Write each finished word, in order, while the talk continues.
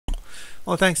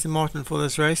Well, thanks to Martin for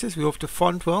those races. We're off to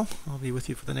Fontwell. I'll be with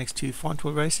you for the next two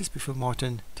Fontwell races before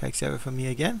Martin takes over from me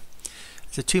again.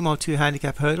 It's a 2x2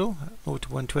 handicap hurdle, 0 to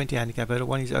 120 handicap hurdle.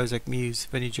 1 is Ozak Muse,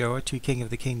 Vinnie Gerard. 2 King of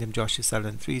the Kingdom, Josh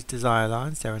Sutherland. 3 is Desire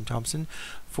Lines, Darren Thompson.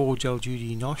 4 Joel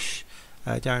Judy Nosh,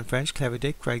 Darren French, Clever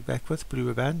Dick, Craig Beckworth, Blue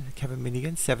Ribbon, Kevin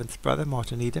Minigan, 7th Brother,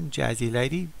 Martin Needham, Jazzy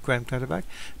Lady, Graham Clutterback,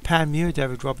 Pan Muir,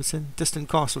 David Robertson, Distant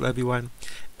Castle, Obi-Wan,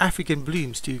 African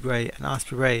Bloom, Stu Gray, and Ask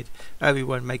Parade.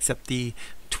 Obi-Wan makes up the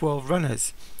 12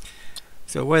 runners.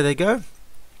 So away they go.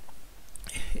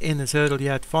 In this hurdle you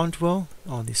had Fontwell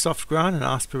on the soft ground and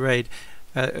Ask Parade.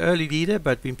 Early leader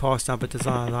but been passed on by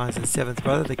Desire Lines and 7th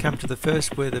Brother. They come to the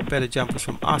first where the better jump was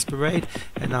from Ask Parade,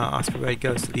 and now Ask Parade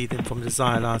goes to lead them from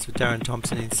Desire Lines with Darren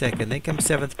Thompson in second. Then comes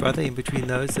 7th Brother. In between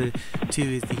those, the 2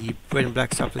 is the Red and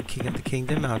Black Stop, the King of the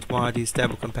Kingdom. Out wide is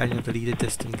stable companion of the leader,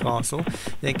 Distant Castle.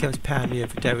 Then comes Pamir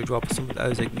for David Robertson with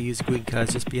Ozak Muse, green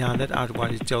colours just behind that. Out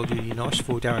wide is Joel Judy Nosh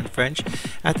for Darren French.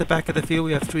 At the back of the field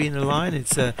we have 3 in the line.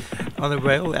 It's on the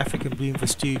rail, African Bloom for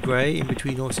Stu Gray. In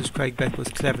between horses, Craig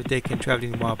Beckworth, Clever Dick, and Travelling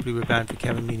Wild, Blue Ribbon for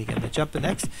Kevin Minigan. They jump the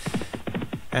next,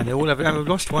 and they all have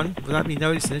lost one without me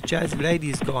noticing it. Jazzy Lady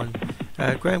is gone.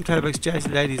 Graham Clutterback's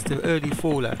Jazzy Lady is the early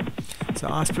faller. So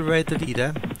Ask Parade the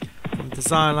leader, from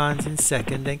Desire Lines in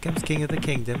second. Then comes King of the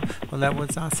Kingdom. On that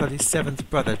one's outside is 7th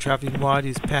Brother. Travelling wide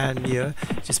is Pan Muir.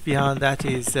 Just behind that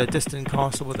is Distant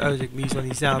Castle with Ozak Muse on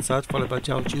his outside, followed by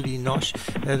Joel Judy Nosh.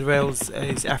 The rails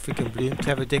is African Bloom.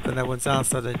 Clever Dick on that one's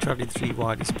outside, and travelling 3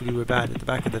 wide is Blue Ribbon at the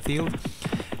back of the field.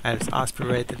 And it's Ask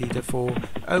Parade the leader for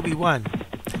Obi-Wan.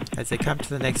 As they come to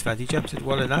the next round, he jumps it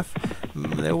well enough.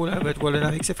 They're all over it well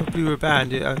enough, except for Blue Ribbon.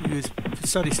 He was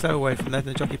slightly slow away from that, and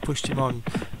the jockey pushed him after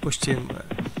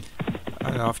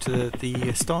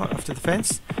the start, after the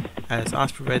fence. And it's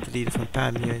Ask Parade the leader from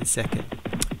Pamir in second.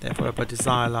 Then followed by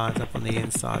Desire Lines up on the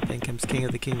inside. Then comes King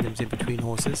of the Kingdoms in between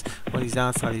horses. On his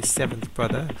outside is 7th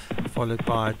Brother, followed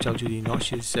by Joel Judy Nosh,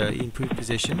 who's improved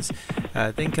positions.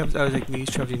 Then comes Ozak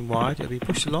Muse travelling wide. It'll be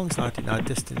pushed along slightly now,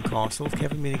 Distant Castle.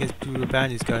 Kevin Minigan's Blue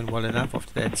Ribbon is going well enough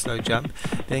after that slow jump.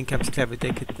 Then comes Clever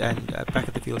Dick, and back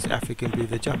of the field is African Blue.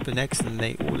 They jump the next, and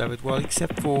they all have it well,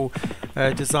 except for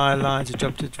Desire Lines, who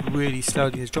jumped it really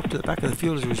slowly and has dropped to the back of the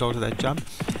field as a result of that jump,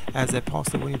 as they pass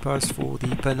the winning post for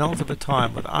the penultimate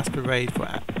time, with Ask Parade for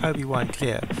Obi-Wan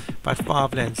clear, but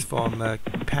 5 lengths from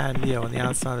Pan Muir on the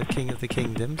outside of King of the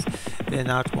Kingdoms. Then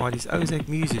out wide is Ozak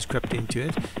Muse, who's crept into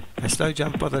it. A slow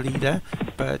jump by the leader,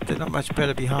 but they're not much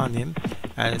better behind him.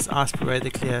 And it's Ask Parade the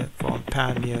clear from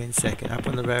Pan Muir in second. Up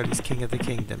on the rail is King of the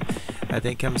Kingdom.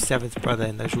 Then comes 7th Brother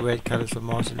in those red colours for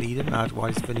Martin Needham. Out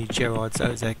wide is Vinnie Gerard's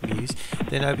Ozak Muse.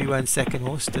 Then Obi-Wan's second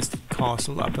horse, Distant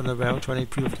Castle. Up on the rail, trying to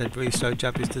improve that very slow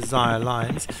jump is Desire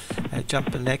Lines.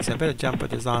 Jump the next, a better jump by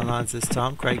Desire Lines this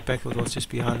time. Craig Beckworth was just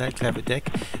behind that, Clever Dick.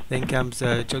 Then comes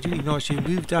Joel Judy Nosh, who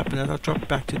moved up and dropped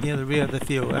back to near the rear of the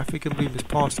field. African Bloom has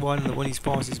passed one, and the one he's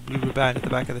passed is Blue Ribbon at the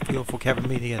back of the field for Kevin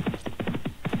Minigan.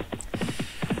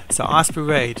 So Ask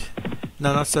Parade,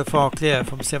 no, not so far clear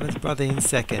from 7th Brother in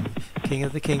second. King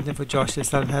of the Kingdom for Josh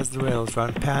Sutherland has the rails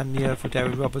run. Pan Muir for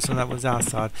David Robertson, that was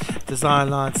outside. Desire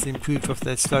Lines improved off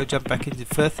that slow jump back into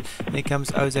 5th. Then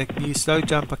comes Ozak Muse, slow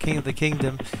jump by King of the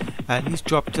Kingdom, and he's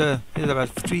dropped about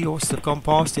 3 horses have gone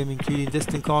past him, including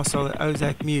Distant Castle and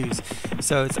Ozak Muse.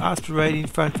 So it's Ask Parade in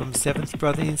front from 7th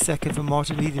Brother in second for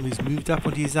Martin Needham, who's moved up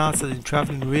onto his outside and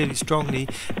travelling really strongly.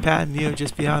 Pan Muir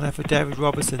just behind that for David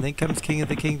Robertson. Then comes King of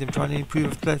the Kingdom trying to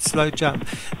improve off that slow jump.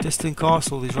 Distant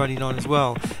Castle is running on as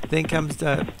well. Then comes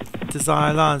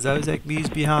Desire Lines, Ozak Muse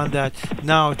behind that.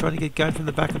 Now trying to get going from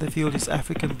the back of the field is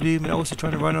African Bloom, and also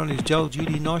trying to run on is Joel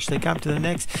Judy Nosh. They come to the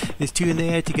next. There's 2 in the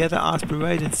air together, Ask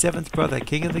Parade and 7th Brother.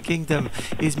 King of the Kingdom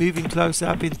is moving closer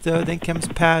up in third. Then comes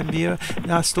Pan Muir.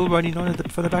 Now still running on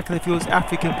from the back of the field is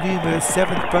African Bloom, but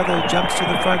 7th Brother jumps to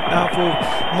the front now for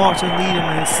Martin Needham,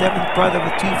 and 7th Brother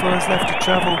with 2 furlongs left to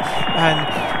travel and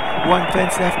 1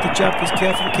 fence left to jump is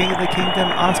clear from King of the Kingdom.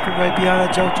 Ask Parade behind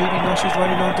that. Joel Judy Nosh is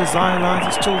running on. Desire Lines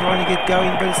is still trying to get going,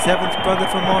 but 7th Brother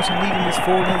for Martin Needham is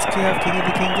 4 lengths clear of King of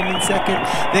the Kingdom in second.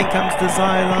 Then comes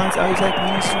Desire Lines. Ozak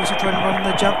Muse also trying to run on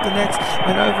the jump the next,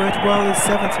 and over it well is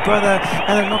 7th Brother,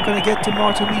 and they're not going to get to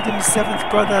Martin Needham's 7th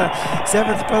Brother.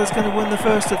 7th Brother's going to win the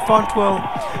first at Fontwell,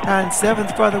 and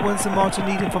 7th Brother wins the Martin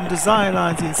Needham from Desire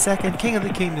Lines in second. King of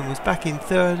the Kingdom was back in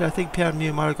third. I think Pierre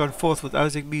Muir might have gone 4th with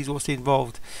Ozak Muse also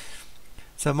involved.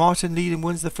 So Martin Needham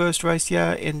wins the first race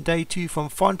here in day 2 from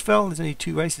Fontville. There's only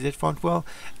 2 races at Fontville,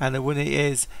 and the winner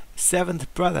is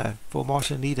Seventh Brother for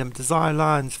Martin Needham. Desire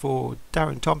Lions for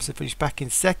Darren Thompson finished back in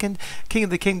 2nd. King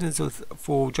of the Kingdoms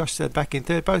for Josh Stone back in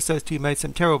 3rd. Both those two made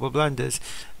some terrible blunders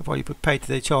and probably put paid to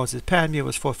their chances. Panmure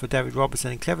was 4th for David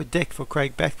Robertson, and Clever Dick for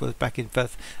Craig Beck was back in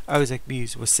 5th. Ozak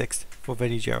Muse was 6th for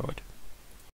Vinnie Gerard.